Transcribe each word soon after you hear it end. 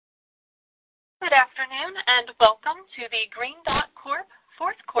Good afternoon, and welcome to the Green Dot Corp.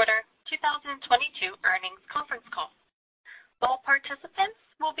 Fourth Quarter 2022 Earnings Conference Call. All participants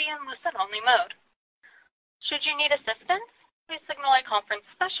will be in listen-only mode. Should you need assistance, please signal a conference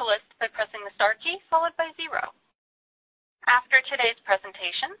specialist by pressing the star key followed by 0. After today's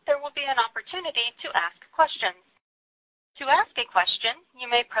presentation, there will be an opportunity to ask questions. To ask a question, you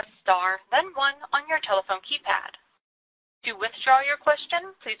may press star, then 1 on your telephone keypad. To withdraw your question,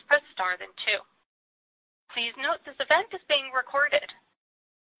 please press star then 2. Please note this event is being recorded.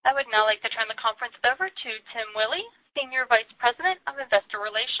 I would now like to turn the conference over to Tim Willi, Senior Vice President of Investor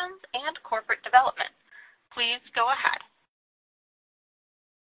Relations and Corporate Development. Please go ahead.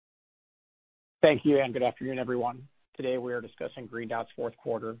 Thank you, and good afternoon, everyone. Today we are discussing Green Dot's fourth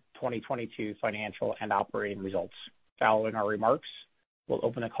quarter 2022 financial and operating results. Following our remarks, we'll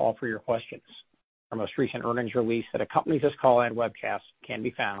open the call for your questions. Our most recent earnings release that accompanies this call and webcast can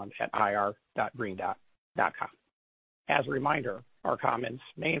be found at ir.greendot.com. As a reminder, our comments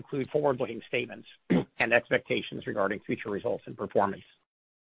may include forward-looking statements and expectations regarding future results and performance.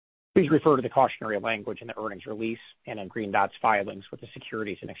 Please refer to the cautionary language in the earnings release and in Green Dot's filings with the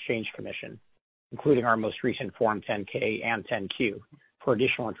Securities and Exchange Commission, including our most recent Form 10-K and 10-Q, for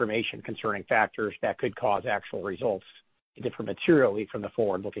additional information concerning factors that could cause actual results to differ materially from the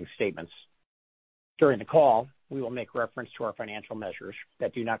forward-looking statements. During the call, we will make reference to our financial measures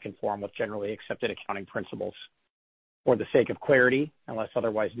that do not conform with generally accepted accounting principles. For the sake of clarity, unless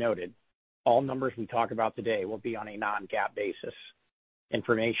otherwise noted, all numbers we talk about today will be on a non-GAAP basis.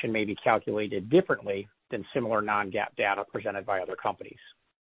 Information may be calculated differently than similar non-GAAP data presented by other companies.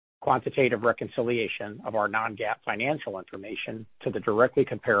 Quantitative reconciliation of our non-GAAP financial information to the directly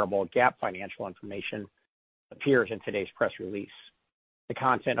comparable GAAP financial information appears in today's press release. The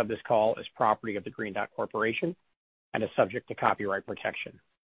content of this call is property of the Green Dot Corporation and is subject to copyright protection.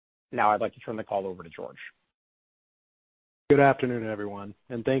 Now I'd like to turn the call over to George. Good afternoon, everyone,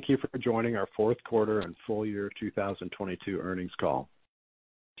 and thank you for joining our fourth quarter and full year 2022 earnings call.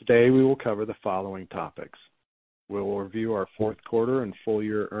 Today we will cover the following topics. We'll review our fourth quarter and full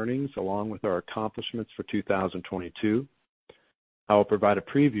year earnings along with our accomplishments for 2022. I will provide a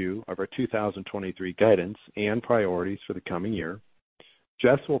preview of our 2023 guidance and priorities for the coming year.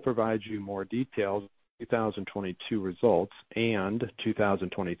 Jess will provide you more details of 2022 results and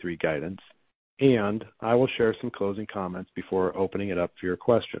 2023 guidance, and I will share some closing comments before opening it up for your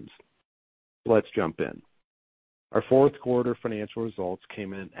questions. Let's jump in. Our fourth quarter financial results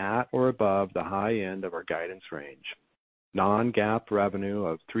came in at or above the high end of our guidance range. Non-GAAP revenue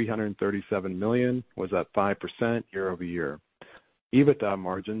of $337 million was up 5% year over year. EBITDA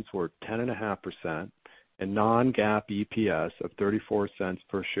margins were 10.5%, and non-GAAP EPS of 34 cents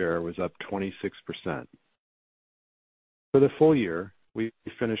per share was up 26%. For the full year, we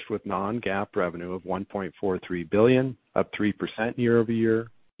finished with non-GAAP revenue of $1.43 billion, up 3% year over year,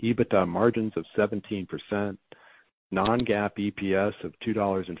 EBITDA margins of 17%, non-GAAP EPS of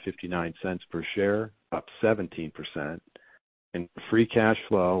 $2.59 per share, up 17%, and free cash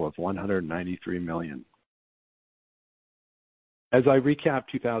flow of $193 million. As I recap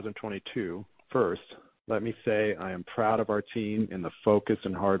 2022, first, let me say I am proud of our team and the focus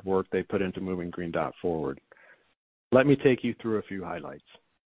and hard work they put into moving Green Dot forward. Let me take you through a few highlights.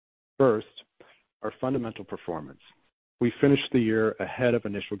 First, our fundamental performance. We finished the year ahead of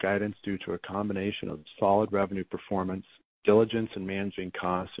initial guidance due to a combination of solid revenue performance, diligence in managing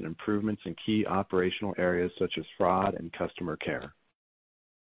costs, and improvements in key operational areas such as fraud and customer care.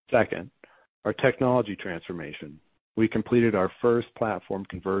 Second, our technology transformation. We completed our first platform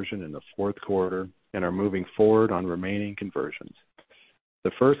conversion in the fourth quarter and are moving forward on remaining conversions.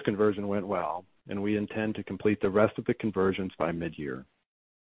 The first conversion went well, and we intend to complete the rest of the conversions by mid-year.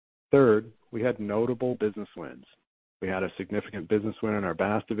 Third, we had notable business wins. We had a significant business win in our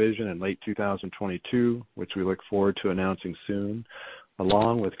BaaS division in late 2022, which we look forward to announcing soon,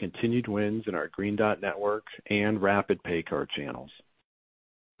 along with continued wins in our Green Dot Network and Rapid Pay Card channels.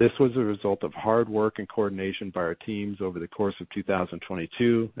 This was a result of hard work and coordination by our teams over the course of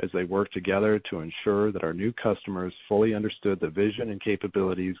 2022 as they worked together to ensure that our new customers fully understood the vision and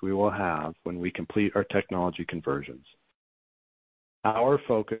capabilities we will have when we complete our technology conversions. Our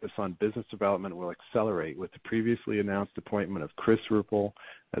focus on business development will accelerate with the previously announced appointment of Chris Ruppel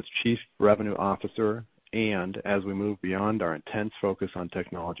as Chief Revenue Officer and as we move beyond our intense focus on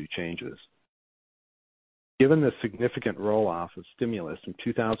technology changes. Given the significant roll-off of stimulus in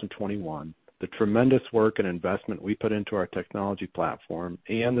 2021, the tremendous work and investment we put into our technology platform,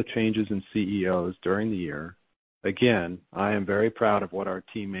 and the changes in CEOs during the year, again, I am very proud of what our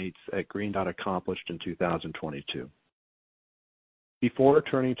teammates at Green Dot accomplished in 2022. Before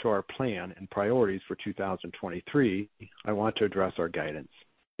turning to our plan and priorities for 2023, I want to address our guidance.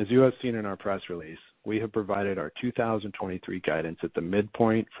 As you have seen in our press release, we have provided our 2023 guidance at the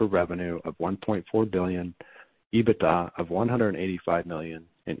midpoint for revenue of $1.4 billion, EBITDA of $185 million,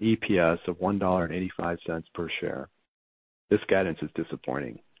 and EPS of $1.85 per share. This guidance is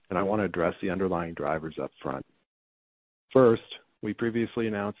disappointing, and I want to address the underlying drivers up front. First, we previously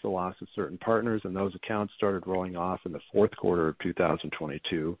announced the loss of certain partners, and those accounts started rolling off in the fourth quarter of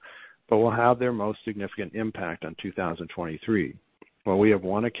 2022, but will have their most significant impact on 2023. While we have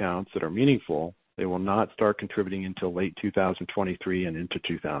won accounts that are meaningful, they will not start contributing until late 2023 and into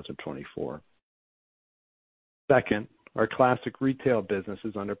 2024. Second, our classic retail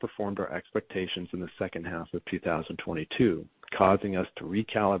businesses underperformed our expectations in the second half of 2022, causing us to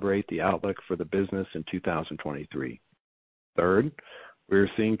recalibrate the outlook for the business in 2023. Third, we are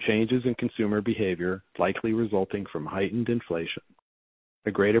seeing changes in consumer behavior, likely resulting from heightened inflation.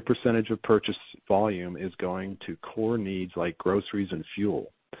 A greater percentage of purchase volume is going to core needs like groceries and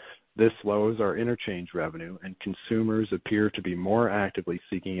fuel. This lowers our interchange revenue, and consumers appear to be more actively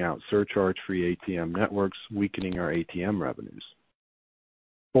seeking out surcharge-free ATM networks, weakening our ATM revenues.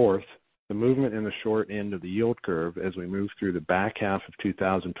 Fourth, the movement in the short end of the yield curve as we move through the back half of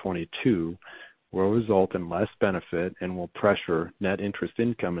 2022 will result in less benefit and will pressure net interest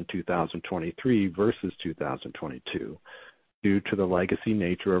income in 2023 versus 2022 due to the legacy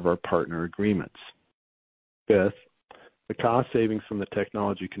nature of our partner agreements. Fifth, the cost savings from the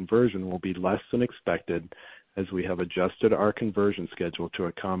technology conversion will be less than expected as we have adjusted our conversion schedule to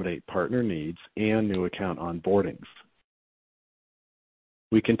accommodate partner needs and new account onboardings.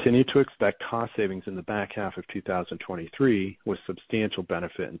 We continue to expect cost savings in the back half of 2023 with substantial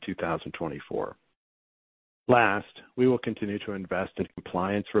benefit in 2024. Last, we will continue to invest in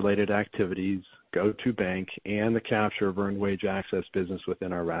compliance-related activities, GO2bank, and the capture of earned wage access business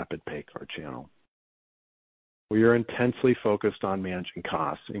within our rapid! PayCard channel. We are intensely focused on managing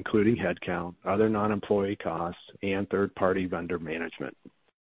costs, including headcount, other non-employee costs, and third-party vendor management.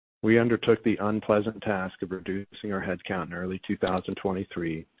 We undertook the unpleasant task of reducing our headcount in early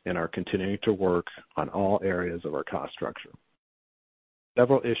 2023 and are continuing to work on all areas of our cost structure.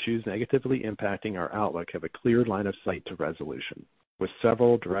 Several issues negatively impacting our outlook have a clear line of sight to resolution, with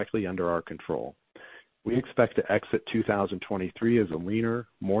several directly under our control. We expect to exit 2023 as a leaner,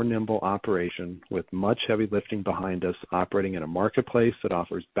 more nimble operation with much heavy lifting behind us, operating in a marketplace that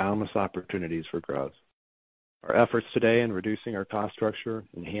offers boundless opportunities for growth. Our efforts today in reducing our cost structure,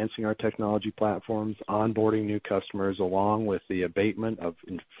 enhancing our technology platforms, onboarding new customers, along with the abatement of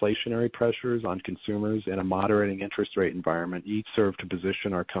inflationary pressures on consumers and a moderating interest rate environment, each serve to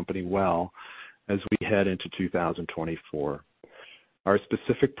position our company well as we head into 2024. Our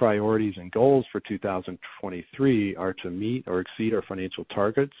specific priorities and goals for 2023 are to meet or exceed our financial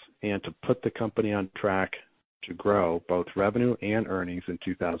targets and to put the company on track to grow both revenue and earnings in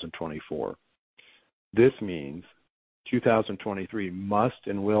 2024. This means 2023 must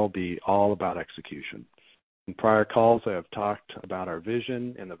and will be all about execution. In prior calls, I have talked about our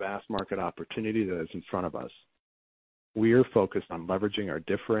vision and the vast market opportunity that is in front of us. We are focused on leveraging our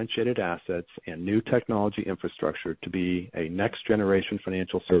differentiated assets and new technology infrastructure to be a next-generation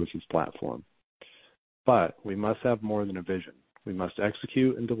financial services platform. But we must have more than a vision. We must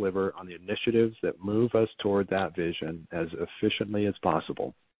execute and deliver on the initiatives that move us toward that vision as efficiently as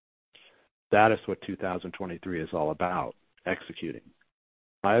possible. That is what 2023 is all about, executing.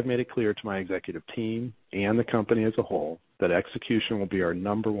 I have made it clear to my executive team and the company as a whole that execution will be our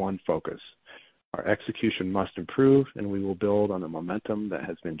number one focus. Our execution must improve, and we will build on the momentum that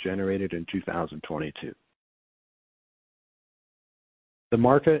has been generated in 2022. The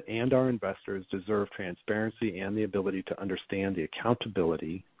market and our investors deserve transparency and the ability to understand the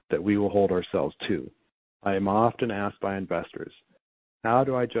accountability that we will hold ourselves to. I am often asked by investors, how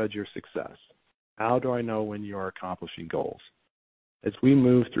do I judge your success? How do I know when you are accomplishing goals? As we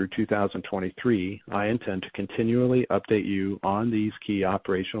move through 2023, I intend to continually update you on these key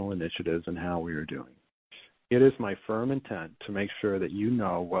operational initiatives and how we are doing. It is my firm intent to make sure that you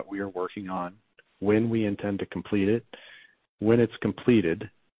know what we are working on, when we intend to complete it, when it's completed,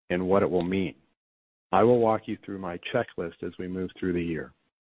 and what it will mean. I will walk you through my checklist as we move through the year.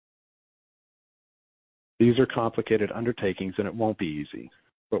 These are complicated undertakings, and it won't be easy,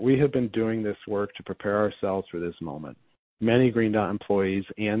 but we have been doing this work to prepare ourselves for this moment. Many Green Dot employees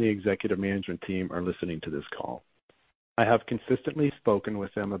and the executive management team are listening to this call. I have consistently spoken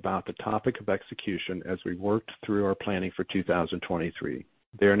with them about the topic of execution as we worked through our planning for 2023.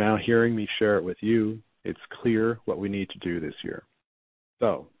 They are now hearing me share it with you. It's clear what we need to do this year.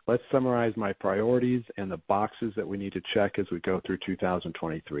 So let's summarize my priorities and the boxes that we need to check as we go through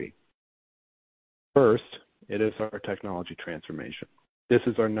 2023. First, it is our technology transformation. This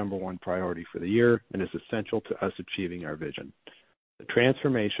is our number one priority for the year and is essential to us achieving our vision. The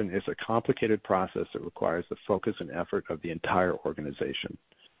transformation is a complicated process that requires the focus and effort of the entire organization.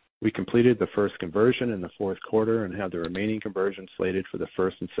 We completed the first conversion in the fourth quarter and have the remaining conversions slated for the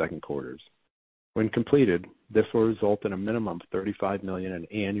first and second quarters. When completed, this will result in a minimum of $35 million in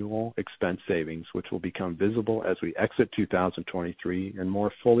annual expense savings, which will become visible as we exit 2023 and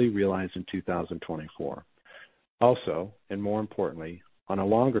more fully realized in 2024. Also, and more importantly, on a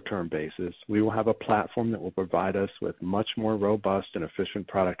longer-term basis, we will have a platform that will provide us with much more robust and efficient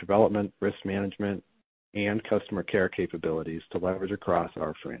product development, risk management, and customer care capabilities to leverage across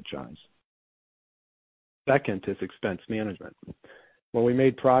our franchise. Second is expense management. While we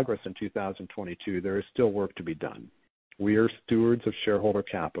made progress in 2022, there is still work to be done. We are stewards of shareholder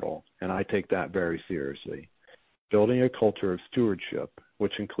capital, and I take that very seriously. Building a culture of stewardship,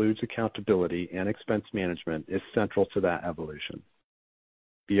 which includes accountability and expense management, is central to that evolution.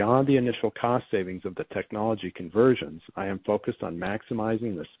 Beyond the initial cost savings of the technology conversions, I am focused on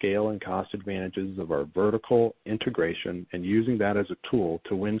maximizing the scale and cost advantages of our vertical integration and using that as a tool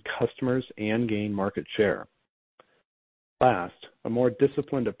to win customers and gain market share. Last, a more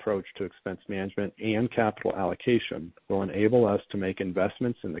disciplined approach to expense management and capital allocation will enable us to make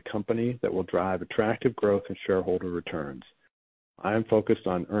investments in the company that will drive attractive growth and shareholder returns. I am focused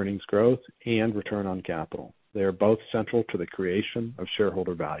on earnings growth and return on capital. They are both central to the creation of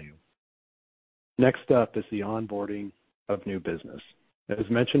shareholder value. Next up is the onboarding of new business. As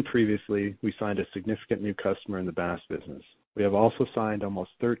mentioned previously, we signed a significant new customer in the BaaS business. We have also signed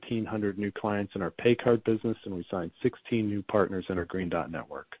almost 1,300 new clients in our pay card business, and we signed 16 new partners in our Green Dot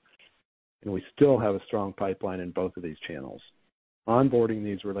network. And we still have a strong pipeline in both of these channels. Onboarding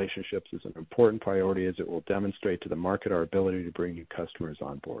these relationships is an important priority as it will demonstrate to the market our ability to bring new customers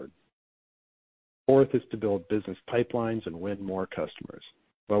on board. Fourth is to build business pipelines and win more customers.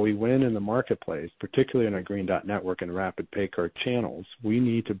 While we win in the marketplace, particularly in our Green Dot network and rapid pay card channels, we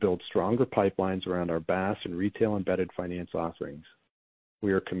need to build stronger pipelines around our BaaS and retail embedded finance offerings.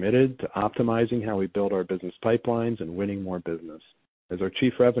 We are committed to optimizing how we build our business pipelines and winning more business. As our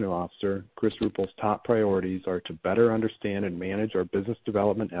Chief Revenue Officer, Chris Ruppel's top priorities are to better understand and manage our business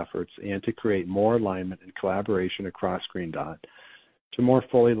development efforts and to create more alignment and collaboration across Green Dot to more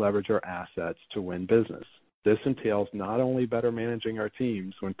fully leverage our assets to win business. This entails not only better managing our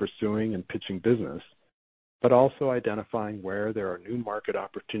teams when pursuing and pitching business, but also identifying where there are new market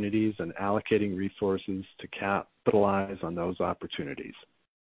opportunities and allocating resources to capitalize on those opportunities.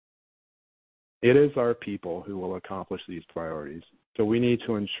 It is our people who will accomplish these priorities, so we need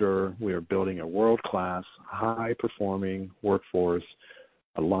to ensure we are building a world-class, high-performing workforce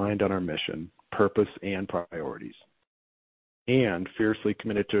aligned on our mission, purpose, and priorities, and fiercely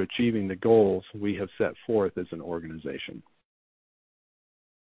committed to achieving the goals we have set forth as an organization.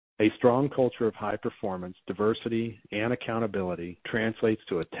 A strong culture of high performance, diversity, and accountability translates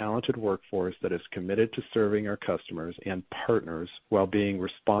to a talented workforce that is committed to serving our customers and partners while being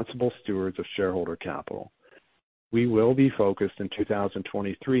responsible stewards of shareholder capital. We will be focused in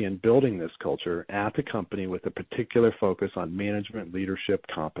 2023 in building this culture at the company with a particular focus on management leadership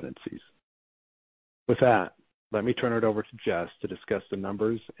competencies. With that, let me turn it over to Jess to discuss the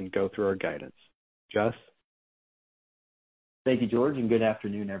numbers and go through our guidance. Jess? Thank you, George, and good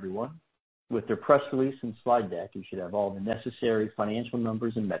afternoon, everyone. With their press release and slide deck, you should have all the necessary financial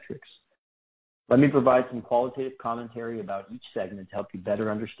numbers and metrics. Let me provide some qualitative commentary about each segment to help you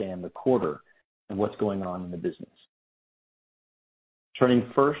better understand the quarter and what's going on in the business. Turning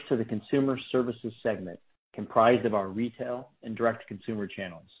first to the Consumer Services segment, comprised of our retail and direct-to-consumer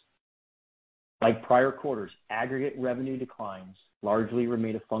channels. Like prior quarters, aggregate revenue declines largely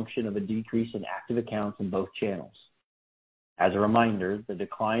remain a function of a decrease in active accounts in both channels. As a reminder, the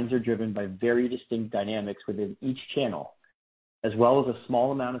declines are driven by very distinct dynamics within each channel, as well as a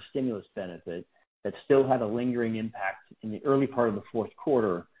small amount of stimulus benefit that still had a lingering impact in the early part of the fourth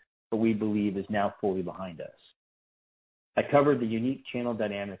quarter, but we believe is now fully behind us. I covered the unique channel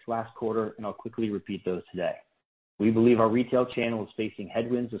dynamics last quarter, and I'll quickly repeat those today. We believe our retail channel is facing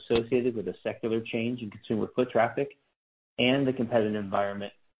headwinds associated with a secular change in consumer foot traffic and the competitive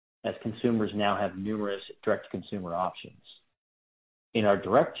environment as consumers now have numerous direct-to-consumer options. In our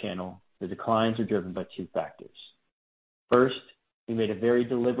direct channel, the declines are driven by two factors. First, we made a very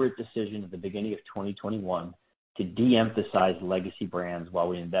deliberate decision at the beginning of 2021 to de-emphasize legacy brands while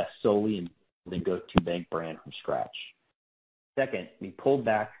we invest solely in the GO2bank brand from scratch. Second, we pulled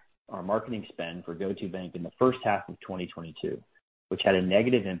back our marketing spend for GO2bank in the first half of 2022, which had a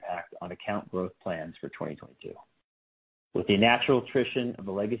negative impact on account growth plans for 2022. With the natural attrition of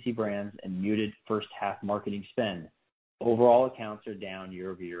the legacy brands and muted first half marketing spend, overall accounts are down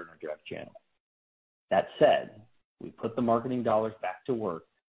year-over-year in our direct channel. That said, we put the marketing dollars back to work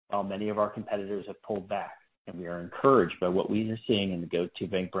while many of our competitors have pulled back, and we are encouraged by what we are seeing in the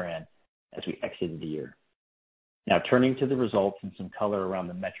GO2bank brand as we exited the year. Now turning to the results and some color around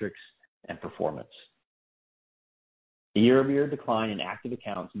the metrics and performance. The year-over-year decline in active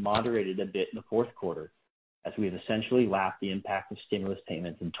accounts moderated a bit in the fourth quarter as we have essentially lapped the impact of stimulus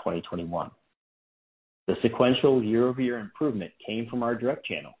payments in 2021. The sequential year-over-year improvement came from our direct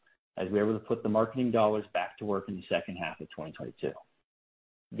channel as we were able to put the marketing dollars back to work in the second half of 2022.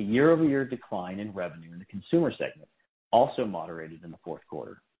 The year-over-year decline in revenue in the consumer segment also moderated in the fourth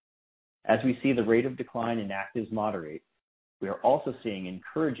quarter. As we see the rate of decline in actives moderate, we are also seeing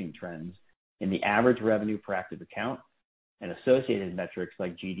encouraging trends in the average revenue per active account and associated metrics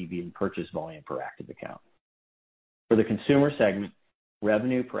like GDV and purchase volume per active account. For the consumer segment,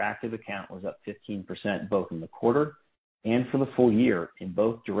 revenue per active account was up 15% both in the quarter and for the full year in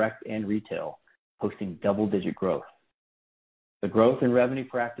both direct and retail, posting double-digit growth. The growth in revenue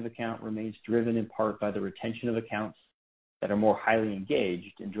per active account remains driven in part by the retention of accounts that are more highly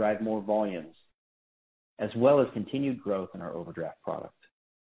engaged and drive more volumes, as well as continued growth in our overdraft product.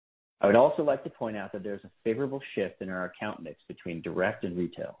 I would also like to point out that there's a favorable shift in our account mix between direct and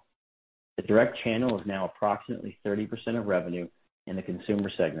retail. The direct channel is now approximately 30% of revenue in the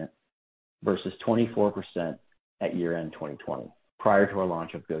consumer segment versus 24% at year-end 2020, prior to our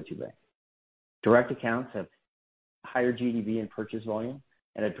launch of GO2bank. Direct accounts have higher GDV and purchase volume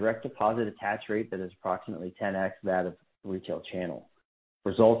and a direct deposit attach rate that is approximately 10x that of the retail channel,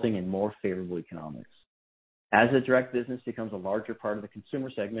 resulting in more favorable economics. As the direct business becomes a larger part of the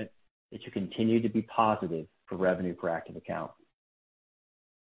consumer segment, it should continue to be positive for revenue per active account.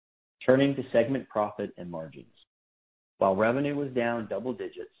 Turning to segment profit and margins. While revenue was down double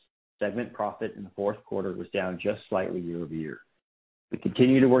digits, segment profit in the fourth quarter was down just slightly year-over-year. We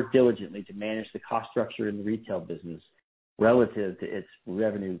continue to work diligently to manage the cost structure in the retail business relative to its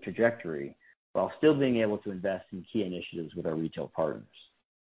revenue trajectory, while still being able to invest in key initiatives with our retail partners.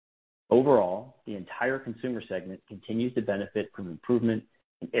 Overall, the entire consumer segment continues to benefit from improvement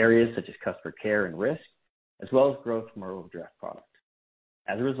in areas such as customer care and risk, as well as growth from our overdraft product.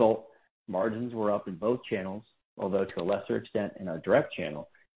 As a result, margins were up in both channels, although to a lesser extent in our direct channel,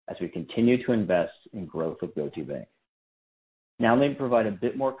 as we continue to invest in growth of GO2bank. Now let me provide a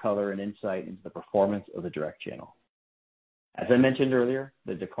bit more color and insight into the performance of the direct channel. As I mentioned earlier,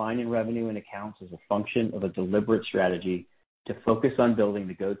 the decline in revenue and accounts is a function of a deliberate strategy to focus on building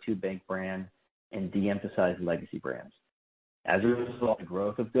the GO2bank brand and de-emphasize legacy brands. As a result, the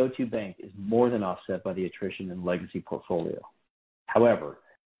growth of GO2bank is more than offset by the attrition in the legacy portfolio. However,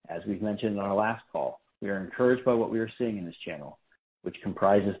 as we've mentioned on our last call, we are encouraged by what we are seeing in this channel, which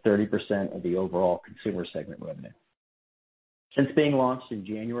comprises 30% of the overall consumer segment revenue. Since being launched in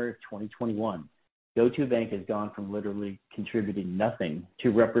January of 2021, GO2bank has gone from literally contributing nothing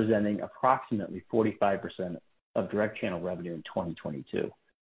to representing approximately 45% of direct channel revenue in 2022.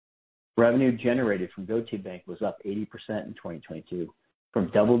 Revenue generated from GO2bank was up 80% in 2022 from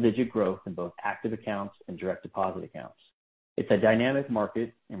double-digit growth in both active accounts and direct deposit accounts. It's a dynamic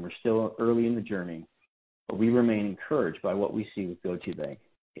market and we're still early in the journey, but we remain encouraged by what we see with GO2bank,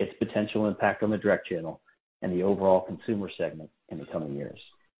 its potential impact on the direct channel, and the overall consumer segment in the coming years.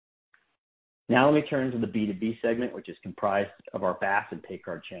 Now let me turn to the B2B segment, which is comprised of our BaaS and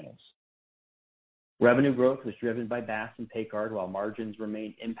PayCard channels. Revenue growth was driven by BaaS and PayCard, while margins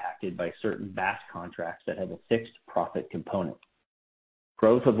remained impacted by certain BaaS contracts that have a fixed profit component.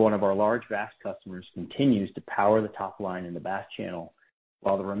 Growth of one of our large BaaS customers continues to power the top line in the BaaS channel,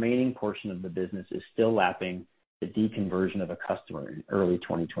 while the remaining portion of the business is still lapping the deconversion of a customer in early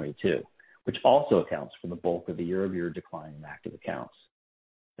 2022, which also accounts for the bulk of the year-over-year decline in active accounts.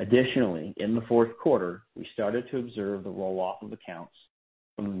 Additionally, in the fourth quarter, we started to observe the roll-off of accounts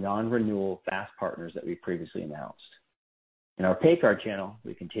from the non-renewal BaaS partners that we previously announced. In our PayCard channel,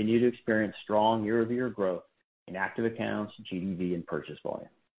 we continue to experience strong year-over-year growth in active accounts, GDV, and purchase volume.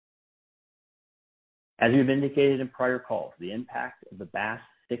 As we've indicated in prior calls, the impact of the BaaS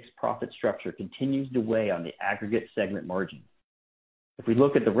fixed profit structure continues to weigh on the aggregate segment margin. If we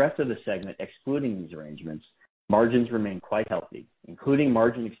look at the rest of the segment, excluding these arrangements, margins remain quite healthy, including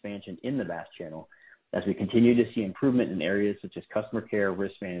margin expansion in the BaaS channel, as we continue to see improvement in areas such as customer care,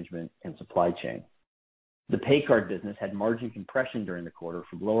 risk management, and supply chain. The PayCard business had margin compression during the quarter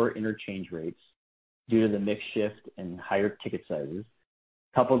from lower interchange rates due to the mix shift and higher ticket sizes,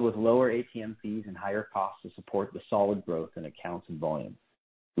 coupled with lower ATM fees and higher costs to support the solid growth in accounts and volume.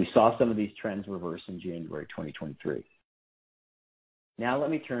 We saw some of these trends reverse in January 2023. Now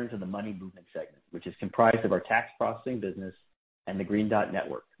let me turn to the money movement segment, which is comprised of our tax processing business and the Green Dot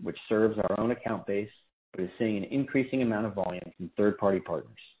Network, which serves our own account base but is seeing an increasing amount of volume from third-party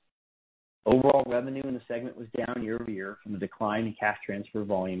partners. Overall revenue in the segment was down year over year from the decline in cash transfer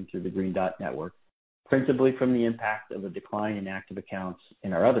volume through the Green Dot Network, principally from the impact of a decline in active accounts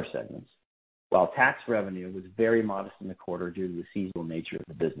in our other segments, while tax revenue was very modest in the quarter due to the seasonal nature of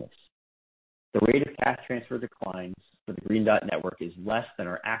the business. The rate of cash transfer declines for the Green Dot Network is less than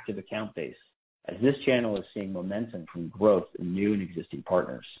our active account base, as this channel is seeing momentum from growth in new and existing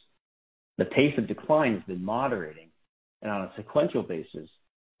partners. The pace of decline has been moderating, and on a sequential basis,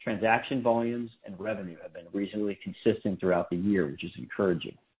 transaction volumes and revenue have been reasonably consistent throughout the year, which is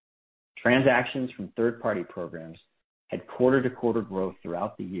encouraging. Transactions from third-party programs had quarter-to-quarter growth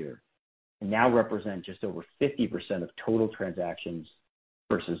throughout the year and now represent just over 50% of total transactions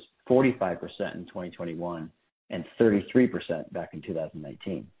versus 45% in 2021 and 33% back in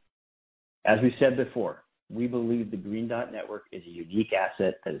 2019. As we said before, we believe the Green Dot Network is a unique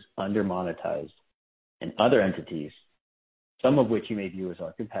asset that is under-monetized, and other entities, some of which you may view as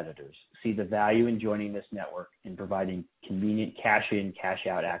our competitors, see the value in joining this network and providing convenient cash-in,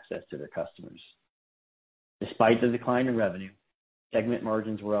 cash-out access to their customers. Despite the decline in revenue, segment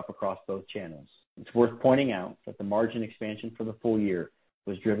margins were up across both channels. It's worth pointing out that the margin expansion for the full year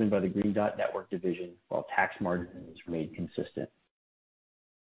was driven by the Green Dot Network division, while tax margins remained consistent.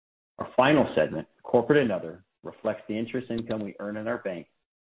 Our final segment, corporate and other, reflects the interest income we earn in our bank,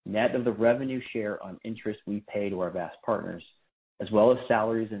 net of the revenue share on interest we pay to our vast partners, as well as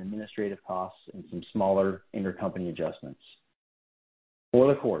salaries and administrative costs and some smaller intercompany adjustments.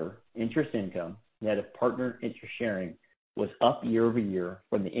 For the quarter, interest income, net of partner interest sharing, was up year over year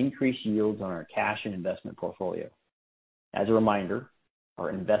from the increased yields on our cash and investment portfolio. As a reminder, our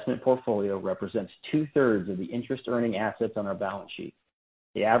investment portfolio represents 2/3 of the interest-earning assets on our balance sheet.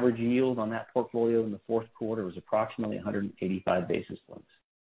 The average yield on that portfolio in the fourth quarter was approximately 185 basis points.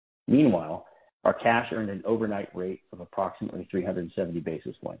 Meanwhile, our cash earned an overnight rate of approximately 370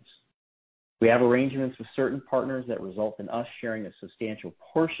 basis points. We have arrangements with certain partners that result in us sharing a substantial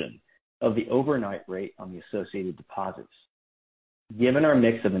portion of the overnight rate on the associated deposits. Given our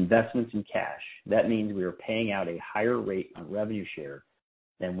mix of investments in cash, that means we are paying out a higher rate on revenue share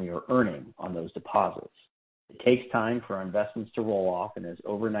than we are earning on those deposits. It takes time for our investments to roll off, and as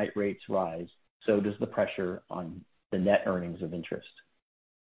overnight rates rise, so does the pressure on the net earnings of interest.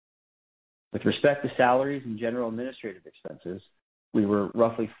 With respect to salaries and general administrative expenses, we were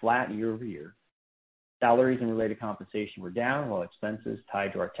roughly flat year over year. Salaries and related compensation were down, while expenses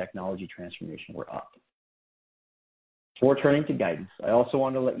tied to our technology transformation were up. Before turning to guidance, I also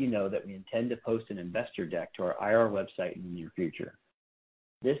want to let you know that we intend to post an investor deck to our IR website in the near future.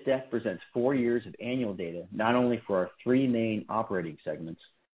 This deck presents 4 years of annual data, not only for our 3 main operating segments,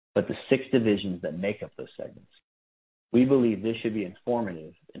 but the 6 divisions that make up those segments. We believe this should be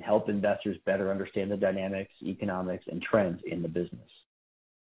informative and help investors better understand the dynamics, economics, and trends in the business.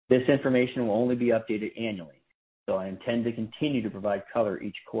 This information will only be updated annually, so I intend to continue to provide color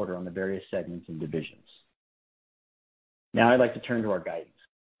each quarter on the various segments and divisions. Now I'd like to turn to our guidance.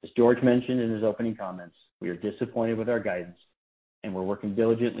 As George mentioned in his opening comments, we are disappointed with our guidance, and we're working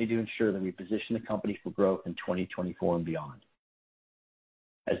diligently to ensure that we position the company for growth in 2024 and beyond.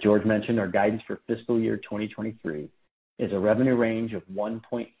 As George mentioned, our guidance for fiscal year 2023 is a revenue range of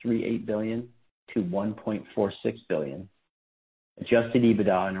 $1.38 billion to $1.46 billion, adjusted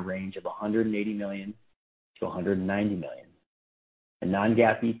EBITDA in a range of $180 million to $190 million, and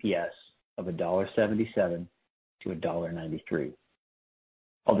non-GAAP EPS of $1.77 to $1.93.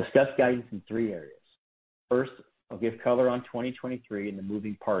 I'll discuss guidance in 3 areas. First, I'll give color on 2023 and the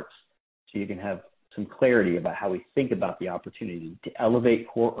moving parts so you can have some clarity about how we think about the opportunity to elevate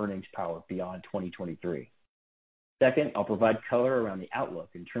core earnings power beyond 2023. Second, I'll provide color around the outlook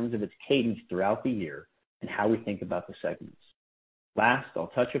in terms of its cadence throughout the year and how we think about the segments. Last, I'll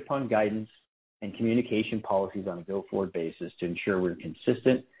touch upon guidance and communication policies on a go-forward basis to ensure we're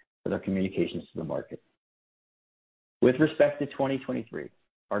consistent with our communications to the market. With respect to 2023,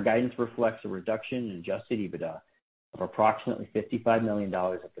 our guidance reflects a reduction in adjusted EBITDA of approximately $55 million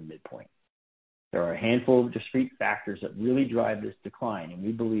at the midpoint. There are a handful of discrete factors that really drive this decline, and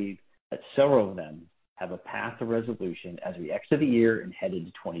we believe that several of them have a path to resolution as we exit the year and head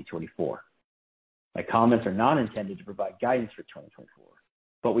into 2024. My comments are not intended to provide guidance for 2024,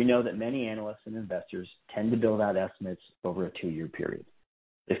 but we know that many analysts and investors tend to build out estimates over a 2-year period.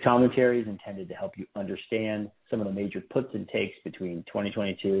 This commentary is intended to help you understand some of the major puts and takes between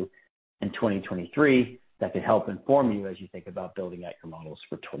 2022 and 2023 that could help inform you as you think about building out your models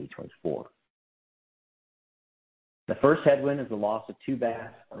for 2024. The first headwind is the loss of 2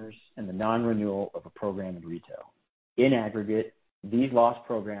 BaaS partners and the non-renewal of a program in retail. In aggregate, these lost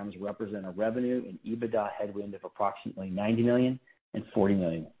programs represent a revenue and EBITDA headwind of approximately $90 million and $40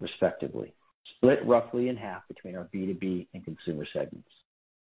 million, respectively, split roughly in half between our B2B and consumer segments.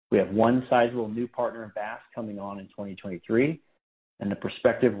 We have one sizable new partner in BaaS coming on in 2023, and the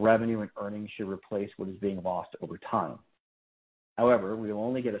prospective revenue and earnings should replace what is being lost over time. However, we will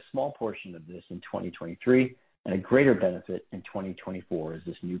only get a small portion of this in 2023 and a greater benefit in 2024 as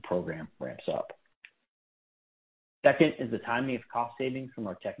this new program ramps up. Second is the timing of cost savings from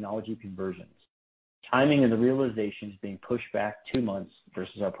our technology conversions. Timing and the realization is being pushed back 2 months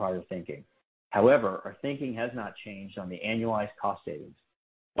versus our prior thinking. However, our thinking has not changed on the annualized cost savings.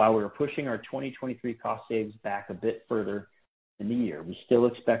 While we are pushing our 2023 cost savings back a bit further in the year, we still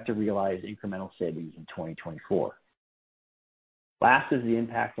expect to realize incremental savings in 2024. Last is the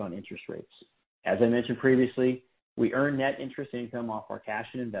impact on interest rates. As I mentioned previously, we earn net interest income off our cash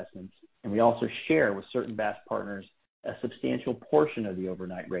and investments, and we also share with certain BaaS partners a substantial portion of the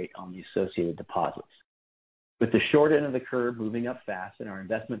overnight rate on the associated deposits. With the short end of the curve moving up fast and our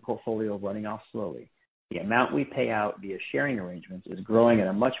investment portfolio running off slowly, the amount we pay out via sharing arrangements is growing at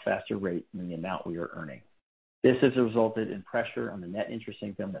a much faster rate than the amount we are earning. This has resulted in pressure on the net interest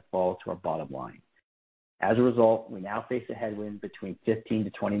income that falls to our bottom line. As a result, we now face a headwind between $15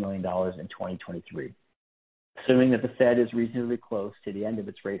 to $20 million in 2023. Assuming that the Fed is reasonably close to the end of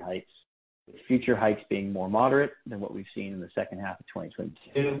its rate hikes, with future hikes being more moderate than what we've seen in the second half of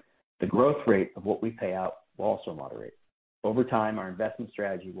 2022, the growth rate of what we pay out will also moderate. Over time, our investment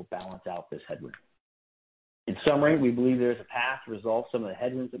strategy will balance out this headwind. In summary, we believe there is a path to resolve some of the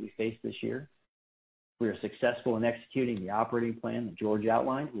headwinds that we face this year. If we are successful in executing the operating plan that George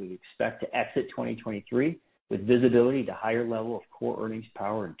outlined, we expect to exit 2023 with visibility to higher level of core earnings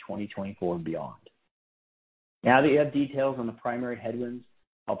power in 2024 and beyond. Now that you have details on the primary headwinds,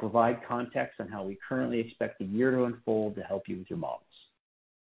 I'll provide context on how we currently expect the year to unfold to help you with your models.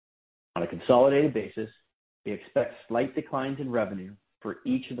 On a consolidated basis, we expect slight declines in revenue for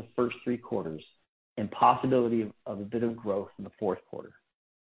each of the first 3 quarters and possibility of a bit of growth in the fourth quarter.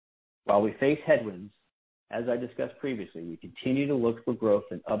 While we face headwinds, as I discussed previously, we continue to look for growth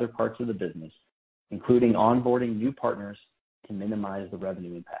in other parts of the business, including onboarding new partners to minimize the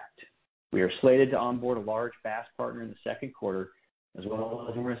revenue impact. We are slated to onboard a large BaaS partner in the second quarter, as well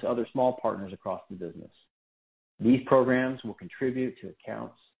as numerous other small partners across the business. These programs will contribute to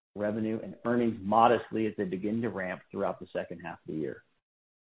accounts, revenue, and earnings modestly as they begin to ramp throughout the second half of the year.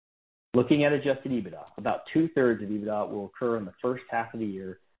 Looking at adjusted EBITDA, about 2/3 of EBITDA will occur in the first half of the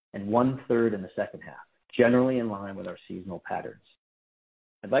year and 1/3 in the second half, generally in line with our seasonal patterns.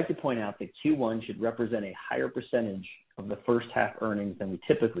 I'd like to point out that Q1 should represent a higher percentage of the first half earnings than we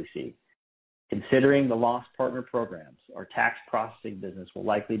typically see. Considering the lost partner programs, our tax processing business will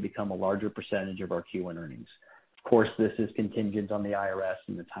likely become a larger percentage of our Q1 earnings. Of course, this is contingent on the IRS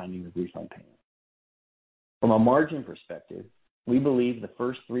and the timing of refund payment. From a margin perspective, we believe the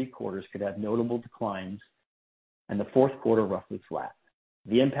first 3 quarters could have notable declines and the fourth quarter roughly flat.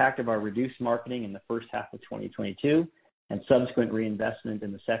 The impact of our reduced marketing in the first half of 2022 and subsequent reinvestment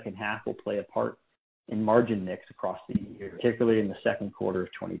in the second half will play a part in margin mix across the year, particularly in the second quarter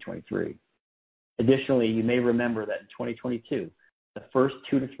of 2023. Additionally, you may remember that in 2022, the first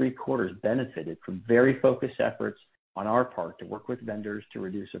 2 to 3 quarters benefited from very focused efforts on our part to work with vendors to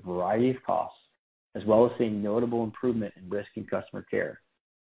reduce a variety of costs, as well as seeing notable improvement in risk and customer care.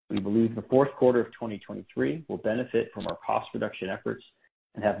 We believe the fourth quarter of 2023 will benefit from our cost reduction efforts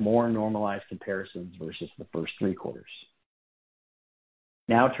and have more normalized comparisons versus the first 3 quarters.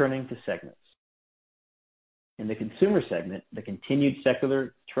 Now turning to segments. In the consumer segment, the continued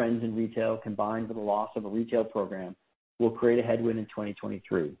secular trends in retail combined with the loss of a retail program will create a headwind in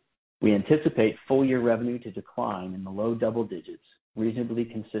 2023. We anticipate full year revenue to decline in the low double digits, reasonably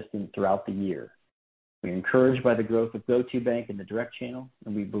consistent throughout the year. We are encouraged by the growth of GO2bank in the direct channel,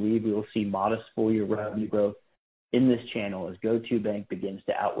 and we believe we will see modest full year revenue growth in this channel as GO2bank begins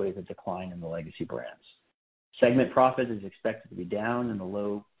to outweigh the decline in the legacy brands. Segment profit is expected to be down in the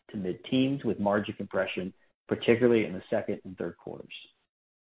low to mid-teens with margin compression, particularly in the second and third quarters.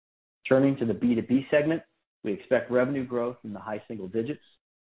 Turning to the B2B segment, we expect revenue growth in the high single digits,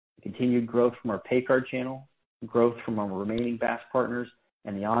 continued growth from our pay card channel, growth from our remaining BaaS partners,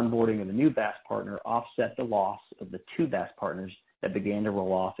 and the onboarding of a new BaaS partner offset the loss of the 2 BaaS partners that began to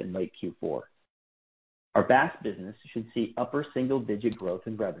roll off in late Q4. Our BaaS business should see upper single-digit growth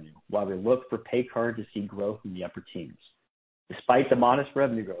in revenue, while we look for PayCard to see growth in the upper teens. Despite the modest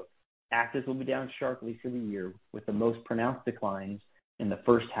revenue growth, actives will be down sharply for the year, with the most pronounced declines in the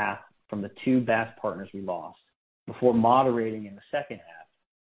first half from the 2 BaaS partners we lost, before moderating in the second half.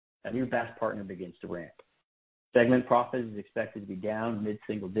 A new BaaS partner begins to ramp. Segment profit is expected to be down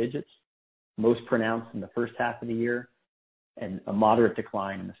mid-single digits, most pronounced in the first half of the year, and a moderate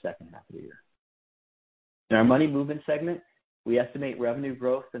decline in the second half of the year. In our money movement segment, we estimate revenue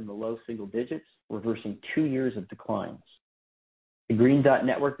growth in the low single digits, reversing 2 years of declines. The Green Dot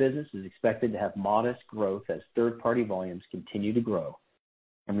Network business is expected to have modest growth as third-party volumes continue to grow,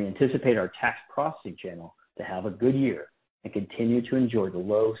 and we anticipate our tax processing channel to have a good year and continue to enjoy the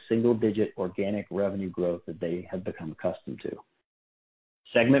low single-digit organic revenue growth that they have become accustomed to.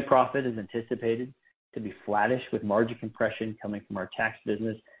 Segment profit is anticipated to be flattish, with margin compression coming from our tax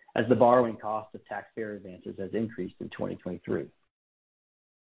business as the borrowing cost of taxpayer advances has increased in 2023.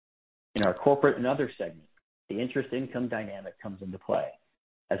 In our corporate and other segment, the interest income dynamic comes into play.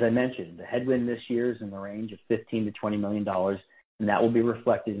 As I mentioned, the headwind this year is in the range of $15 to $20 million, and that will be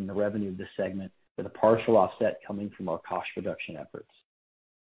reflected in the revenue of this segment, with a partial offset coming from our cost reduction efforts.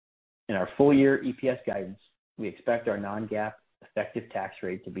 In our full-year EPS guidance, we expect our non-GAAP effective tax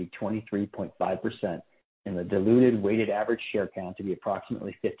rate to be 23.5%, and the diluted weighted average share count to be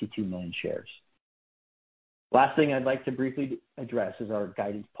approximately 52 million shares. Last thing I'd like to briefly address is our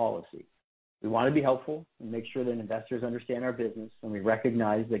guidance policy. We want to be helpful and make sure that investors understand our business, and we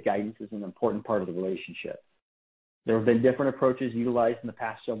recognize that guidance is an important part of the relationship. There have been different approaches utilized in the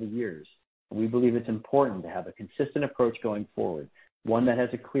past several years, and we believe it's important to have a consistent approach going forward, one that has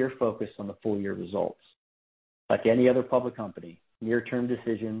a clear focus on the full-year results. Like any other public company, near-term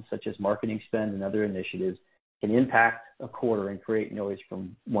decisions such as marketing spend and other initiatives can impact a quarter and create noise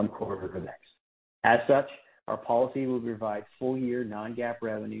from one quarter to the next. As such, our policy will provide full-year non-GAAP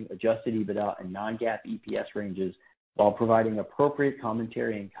revenue, adjusted EBITDA, and non-GAAP EPS ranges while providing appropriate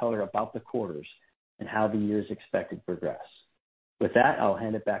commentary and color about the quarters and how the year is expected to progress. With that, I'll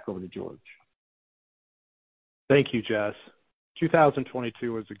hand it back over to George. Thank you, Jess.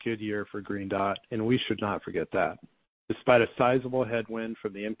 2022 was a good year for Green Dot, and we should not forget that. Despite a sizable headwind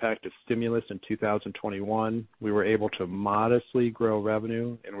from the impact of stimulus in 2021, we were able to modestly grow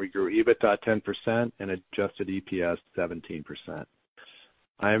revenue, and we grew EBITDA 10% and adjusted EPS 17%.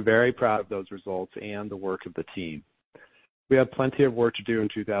 I am very proud of those results and the work of the team. We have plenty of work to do in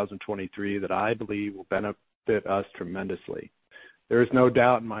 2023 that I believe will benefit us tremendously. There is no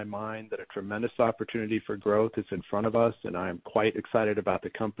doubt in my mind that a tremendous opportunity for growth is in front of us, and I am quite excited about the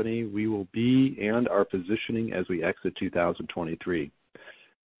company we will be and our positioning as we exit 2023.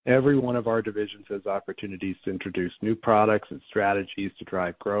 Every one of our divisions has opportunities to introduce new products and strategies to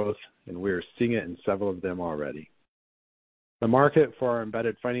drive growth, and we are seeing it in several of them already. The market for our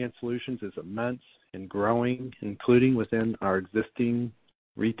embedded finance solutions is immense and growing, including within our existing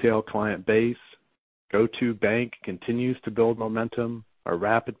retail client base. GO2bank continues to build momentum. Our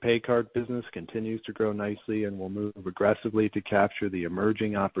rapid PayCard business continues to grow nicely and will move aggressively to capture the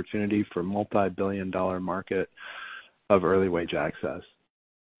emerging opportunity for multi-billion-dollar market of early wage access.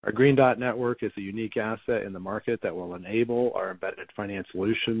 Our Green Dot Network is a unique asset in the market that will enable our embedded finance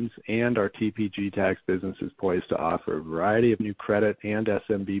solutions, and our TPG tax business is poised to offer a variety of new credit and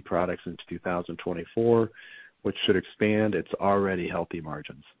SMB products into 2024, which should expand its already healthy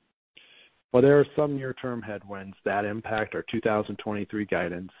margins. While there are some near-term headwinds that impact our 2023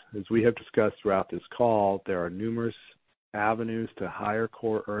 guidance, as we have discussed throughout this call, there are numerous avenues to higher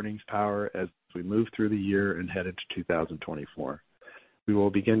core earnings power as we move through the year and head into 2024. We will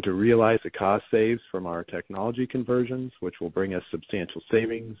begin to realize the cost saves from our technology conversions, which will bring us substantial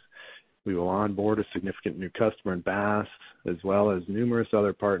savings. We will onboard a significant new customer in BaaS, as well as numerous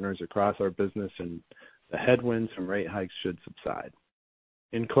other partners across our business, and the headwinds from rate hikes should subside.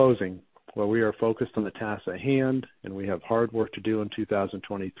 In closing, while we are focused on the tasks at hand and we have hard work to do in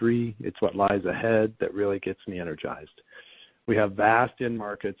 2023, it's what lies ahead that really gets me energized. We have vast end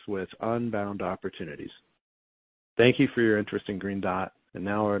markets with unbound opportunities. Thank you for your interest in Green Dot, and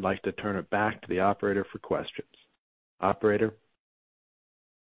now I would like to turn it back to the operator for questions. Operator?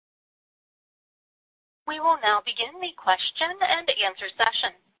 We will now begin the question and answer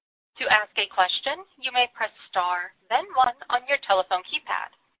session. To ask a question, you may press star, then 1 on your telephone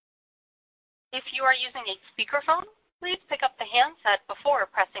keypad. If you are using a speakerphone, please pick up the handset before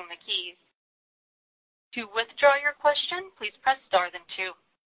pressing the keys. To withdraw your question, please press star then 2.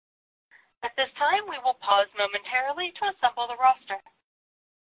 At this time, we will pause momentarily to assemble the roster.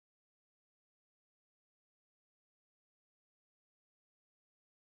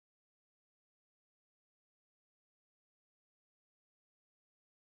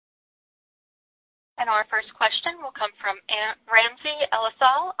 And our first question will come from Ramsey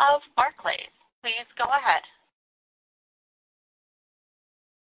El-Assal of Barclays. Please go ahead.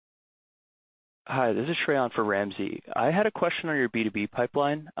 Hi, this is Shreyan for Ramsey. I had a question on your B2B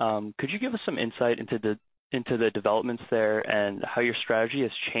pipeline. Could you give us some insight into the developments there and how your strategy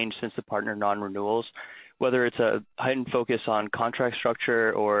has changed since the partner non-renewals, whether it's a heightened focus on contract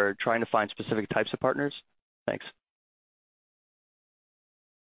structure or trying to find specific types of partners? Thanks.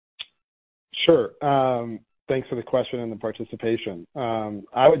 Sure. Thanks for the question and the participation.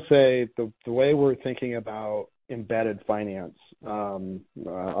 I would say the way we're thinking about embedded finance,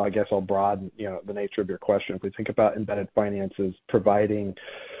 I guess I'll broaden the nature of your question. If we think about embedded finance as providing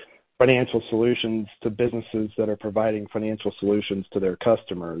financial solutions to businesses that are providing financial solutions to their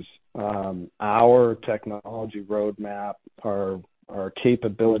customers, our technology roadmap, our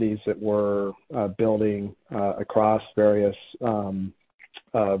capabilities that we're building across various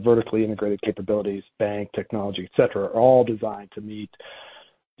vertically integrated capabilities, bank, technology, et cetera, are all designed to meet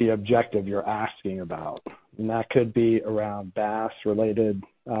the objective you're asking about. And that could be around BaaS-related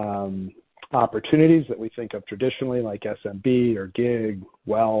opportunities that we think of traditionally, like SMB or gig,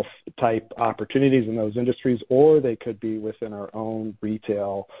 wealth type opportunities in those industries, or they could be within our own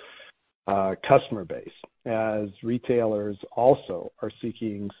retail customer base, as retailers also are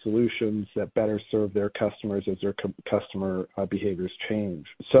seeking solutions that better serve their customers as their customer behaviors change.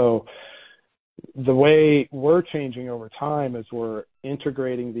 So the way we're changing over time is we're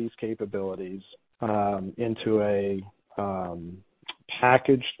integrating these capabilities into a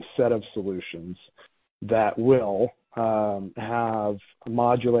packaged set of solutions that will have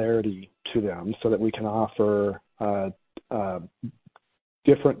modularity to them so that we can offer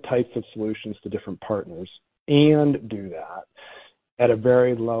different types of solutions to different partners and do that at a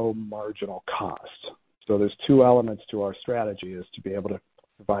very low marginal cost. So there's two elements to our strategy: is to be able to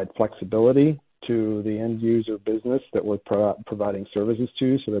provide flexibility to the end user business that we're providing services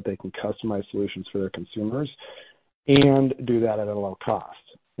to so that they can customize solutions for their consumers and do that at a low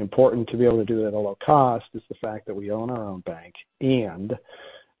cost. Important to be able to do that at a low cost is the fact that we own our own bank, and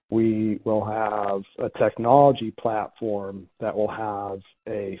we will have a technology platform that will have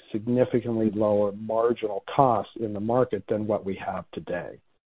a significantly lower marginal cost in the market than what we have today.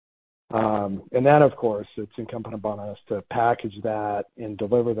 And then, of course, it's incumbent upon us to package that and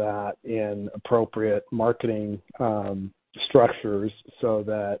deliver that in appropriate marketing structures so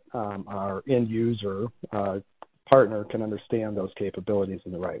that our end user partner can understand those capabilities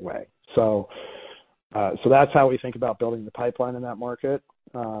in the right way. So that's how we think about building the pipeline in that market.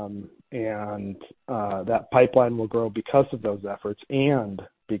 And that pipeline will grow because of those efforts and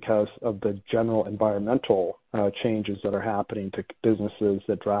because of the general environmental changes that are happening to businesses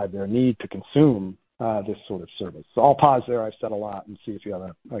that drive their need to consume this sort of service. So I'll pause there. I've said a lot, and see if you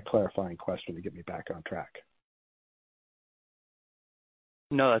have a clarifying question to get me back on track.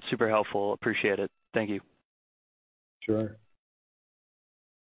 No, that's super helpful. Appreciate it. Thank you. Sure.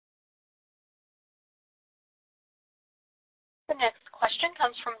 The next question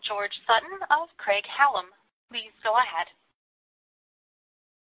comes from George Sutton of Craig-Hallum. Please go ahead.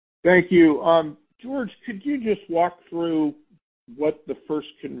 Thank you. George, could you just walk through what the first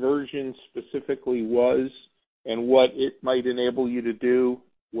conversion specifically was and what it might enable you to do,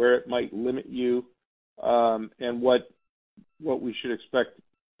 where it might limit you, and what we should expect,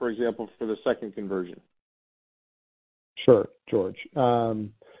 for example, for the second conversion? Sure, George.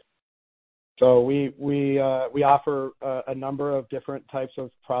 So we offer a number of different types of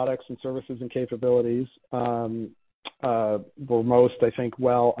products and services and capabilities. We're most, I think,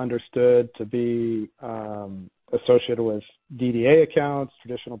 well understood to be associated with DDA accounts,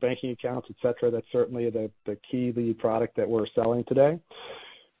 traditional banking accounts, et cetera. That's certainly the key lead product that we're selling today.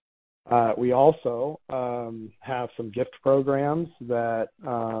 We also have some gift programs that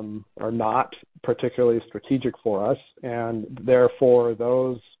are not particularly strategic for us, and therefore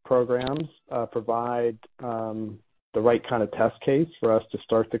those programs provide the right kind of test case for us to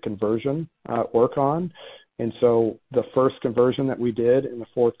start the conversion work on. And so the first conversion that we did in the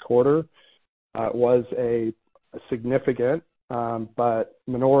fourth quarter was a significant but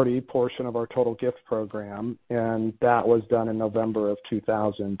minority portion of our total gift program, and that was done in November of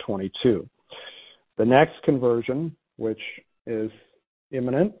 2022. The next conversion, which is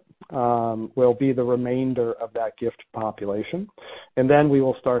imminent, will be the remainder of that gift population, and then we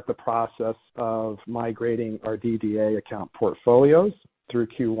will start the process of migrating our DDA account portfolios through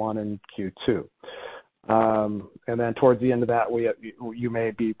Q1 and Q2. And then towards the end of that, you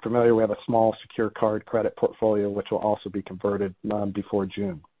may be familiar, we have a small secure card credit portfolio, which will also be converted before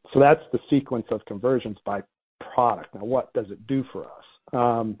June. So that's the sequence of conversions by product. Now, what does it do for us?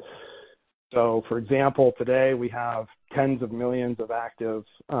 So, for example, today we have tens of millions of active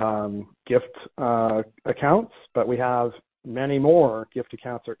gift accounts, but we have many more gift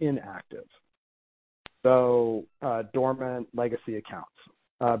accounts are inactive. So, dormant legacy accounts.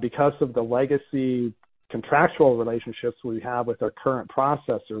 Because of the legacy contractual relationships we have with our current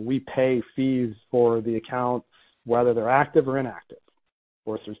processor, we pay fees for the accounts, whether they're active or inactive. Of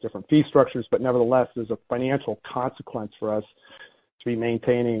course, there's different fee structures, but nevertheless, there's a financial consequence for us to be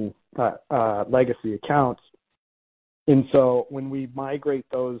maintaining legacy accounts. And so when we migrate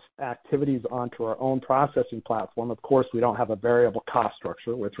those activities onto our own processing platform, of course, we don't have a variable cost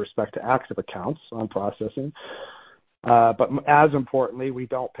structure with respect to active accounts on processing. But as importantly, we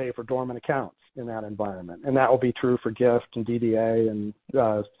don't pay for dormant accounts in that environment. And that will be true for gift and DDA and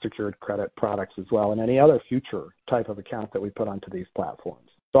secured credit products as well, and any other future type of account that we put onto these platforms.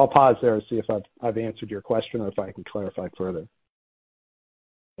 So I'll pause there and see if I've answered your question or if I can clarify further.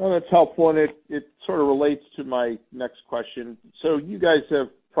 Well, that's helpful, and it sort of relates to my next question. So you guys have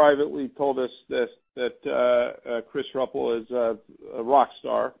privately told us that Chris Ruppel is a rock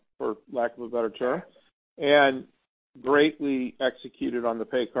star, for lack of a better term, and greatly executed on the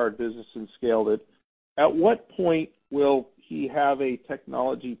pay card business and scaled it. At what point will he have a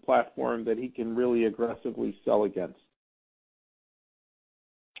technology platform that he can really aggressively sell against?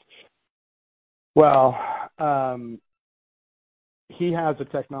 Well, he has a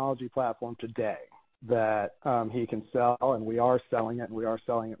technology platform today that he can sell, and we are selling it, and we are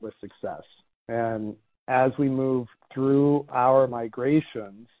selling it with success. And as we move through our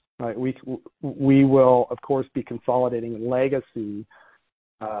migrations, we will, of course, be consolidating legacy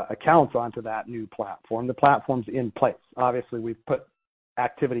accounts onto that new platform. The platform's in place. Obviously, we've put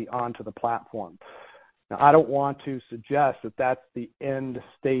activity onto the platform. Now, I don't want to suggest that that's the end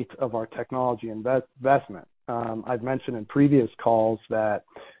state of our technology investment. I've mentioned in previous calls that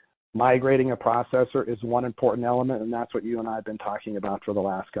migrating a processor is one important element, and that's what you and I have been talking about for the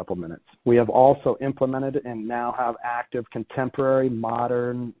last couple minutes. We have also implemented and now have active contemporary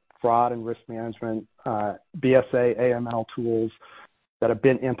modern fraud and risk management, BSA, AML tools that have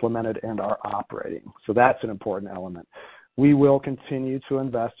been implemented and are operating. So that's an important element. We will continue to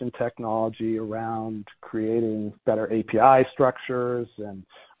invest in technology around creating better API structures and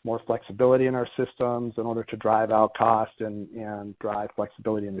more flexibility in our systems in order to drive out cost and drive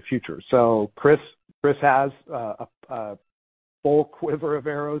flexibility in the future. So Chris has a full quiver of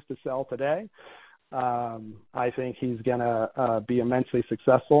arrows to sell today. I think he's going to be immensely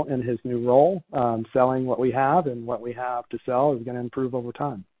successful in his new role, selling what we have, and what we have to sell is going to improve over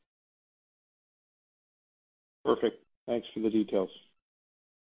time. Perfect. Thanks for the details.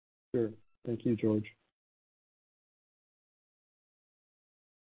 Sure. Thank you, George.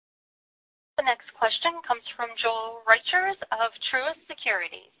 The next question comes from Joel Reichers of Truist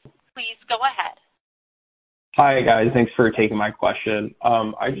Securities. Please go ahead. Hi, guys. Thanks for taking my question.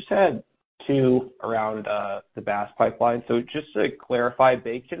 I just had two around the BaaS pipeline. So just to clarify,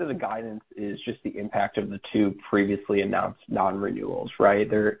 baked into the guidance is just the impact of the two previously announced non-renewals, right?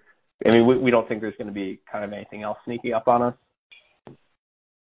 We don't think there's going to be kind of anything else sneaking up on us?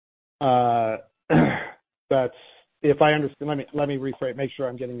 That's, if I understand, let me rephrase, make sure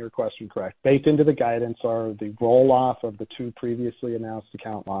I'm getting your question correct. Baked into the guidance are the roll-off of the two previously announced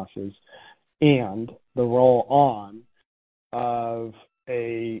account losses and the roll-on of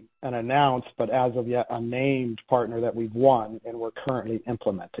an announced but as of yet unnamed partner that we've won and we're currently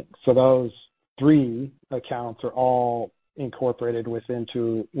implementing. So those three accounts are all incorporated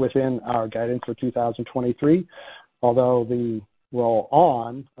within our guidance for 2023, although the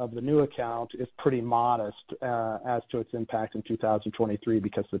roll-on of the new account is pretty modest as to its impact in 2023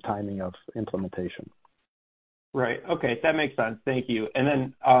 because of the timing of implementation. Right. Okay, that makes sense. Thank you. And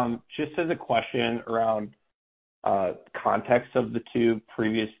then just as a question around context of the two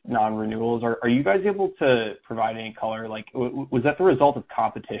previous non-renewals, are you guys able to provide any color? Like, was that the result of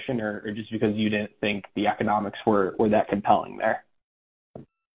competition or just because you didn't think the economics were that compelling there?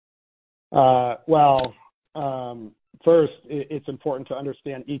 First, it's important to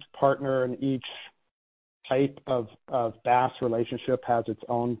understand each partner and each type of BaaS relationship has its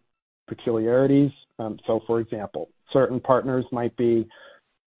own peculiarities. So, for example, certain partners might be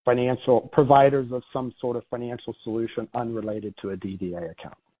financial providers of some sort of financial solution unrelated to a DDA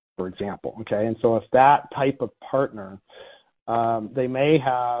account, for example. Okay, and so if that type of partner, they may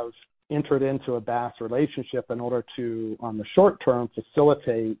have entered into a BaaS relationship in order to, on the short term,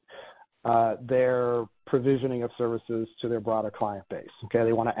 facilitate their provisioning of services to their broader client base. Okay,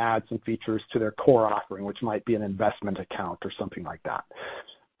 they want to add some features to their core offering, which might be an investment account or something like that.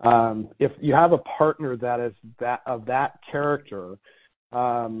 If you have a partner that is of that character,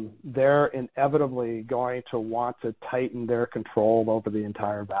 they're inevitably going to want to tighten their control over the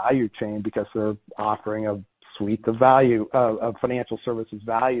entire value chain because they're offering a suite of value, of financial services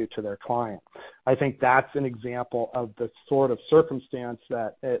value to their client. I think that's an example of the sort of circumstance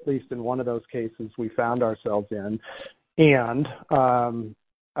that, at least in one of those cases, we found ourselves in. And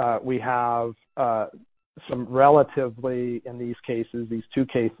we have some relatively, in these cases, these two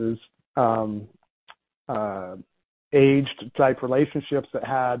cases, aged type relationships that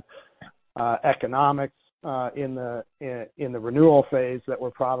had economics in the renewal phase that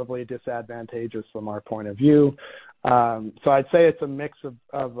were probably disadvantageous from our point of view. So I'd say it's a mix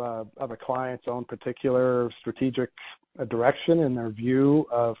of a client's own particular strategic direction in their view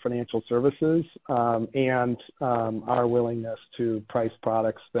of financial services, and our willingness to price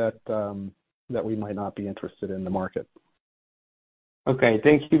products that we might not be interested in the market. Okay,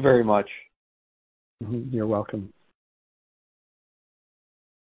 thank you very much. You're welcome.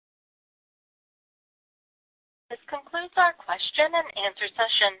 This concludes our question and answer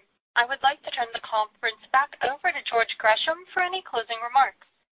session. I would like to turn the conference back over to George Gresham for any closing remarks.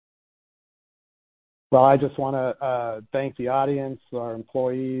 Well, I just want to thank the audience, our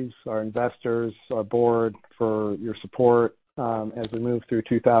employees, our investors, our board for your support as we move through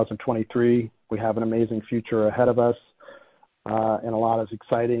 2023. We have an amazing future ahead of us and a lot of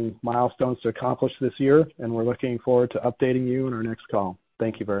exciting milestones to accomplish this year, and we're looking forward to updating you in our next call.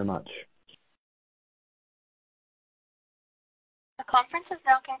 Thank you very much. The conference is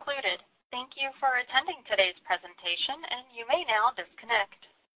now concluded. Thank you for attending today's presentation, and you may now disconnect.